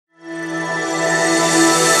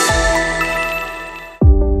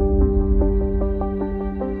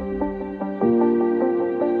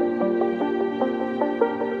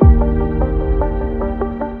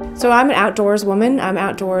So I'm an outdoors woman. I'm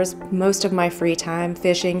outdoors most of my free time,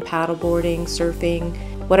 fishing, paddleboarding, surfing,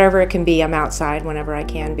 whatever it can be. I'm outside whenever I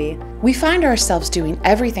can be. We find ourselves doing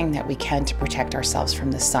everything that we can to protect ourselves from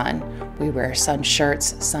the sun. We wear sun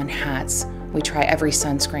shirts, sun hats, we try every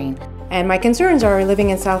sunscreen. And my concerns are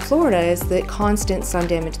living in South Florida is the constant sun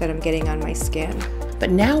damage that I'm getting on my skin.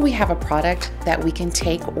 But now we have a product that we can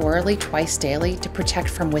take orally twice daily to protect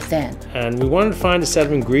from within. And we wanted to find a set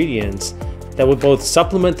of ingredients that would both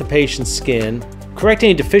supplement the patient's skin, correct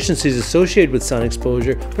any deficiencies associated with sun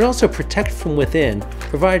exposure, but also protect from within,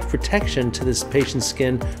 provide protection to this patient's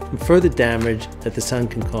skin from further damage that the sun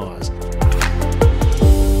can cause.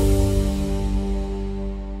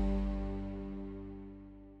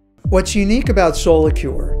 What's unique about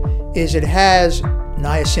Solicur is it has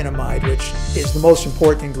niacinamide, which is the most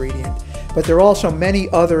important ingredient, but there are also many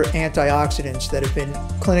other antioxidants that have been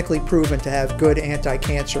clinically proven to have good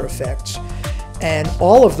anti-cancer effects. And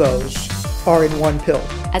all of those are in one pill.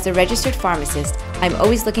 As a registered pharmacist, I'm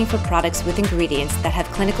always looking for products with ingredients that have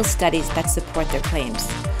clinical studies that support their claims.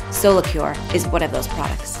 Solicur is one of those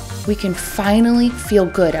products. We can finally feel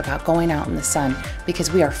good about going out in the sun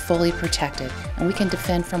because we are fully protected and we can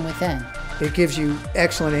defend from within. It gives you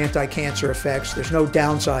excellent anti-cancer effects. There's no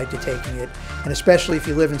downside to taking it, and especially if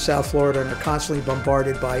you live in South Florida and are constantly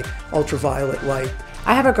bombarded by ultraviolet light.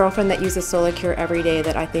 I have a girlfriend that uses Solicur every day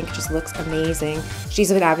that I think just looks amazing. She's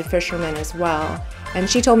an avid fisherman as well, and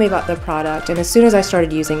she told me about the product, and as soon as I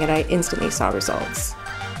started using it, I instantly saw results.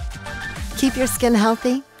 Keep your skin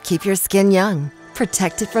healthy, keep your skin young.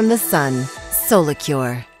 Protect it from the sun.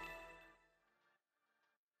 Solicur.